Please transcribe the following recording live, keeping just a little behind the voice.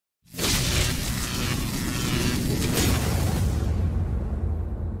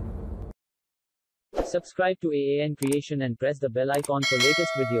Subscribe to AAN Creation and press the bell icon for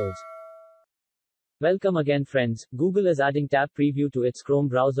latest videos. Welcome again friends. Google is adding tab preview to its Chrome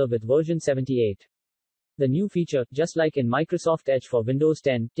browser with version 78. The new feature, just like in Microsoft Edge for Windows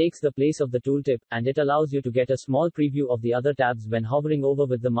 10, takes the place of the tooltip, and it allows you to get a small preview of the other tabs when hovering over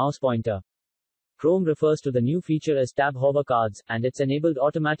with the mouse pointer. Chrome refers to the new feature as tab hover cards, and it's enabled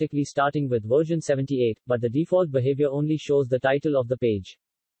automatically starting with version 78, but the default behavior only shows the title of the page.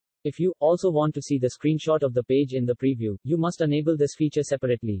 If you also want to see the screenshot of the page in the preview, you must enable this feature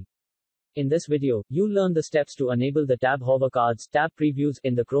separately. In this video, you'll learn the steps to enable the tab hover cards, tab previews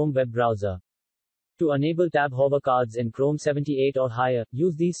in the Chrome web browser. To enable tab hover cards in Chrome 78 or higher,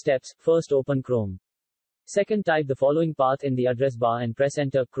 use these steps. First, open Chrome. Second, type the following path in the address bar and press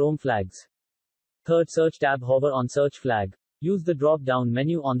enter. Chrome flags. Third, search tab hover on search flag. Use the drop-down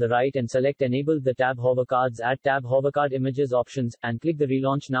menu on the right and select Enable the tab hover cards. Add tab hovercard images options, and click the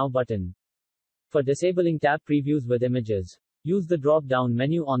Relaunch Now button. For disabling tab previews with images, use the drop-down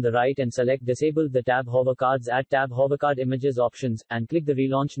menu on the right and select Disable the tab hover cards. Add tab hovercard images options, and click the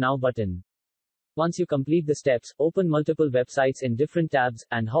Relaunch Now button. Once you complete the steps, open multiple websites in different tabs,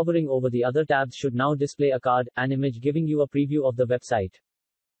 and hovering over the other tabs should now display a card, an image giving you a preview of the website.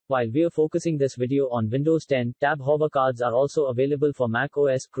 While we're focusing this video on Windows 10, tab hover cards are also available for Mac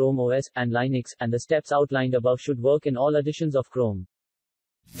OS, Chrome OS, and Linux, and the steps outlined above should work in all editions of Chrome.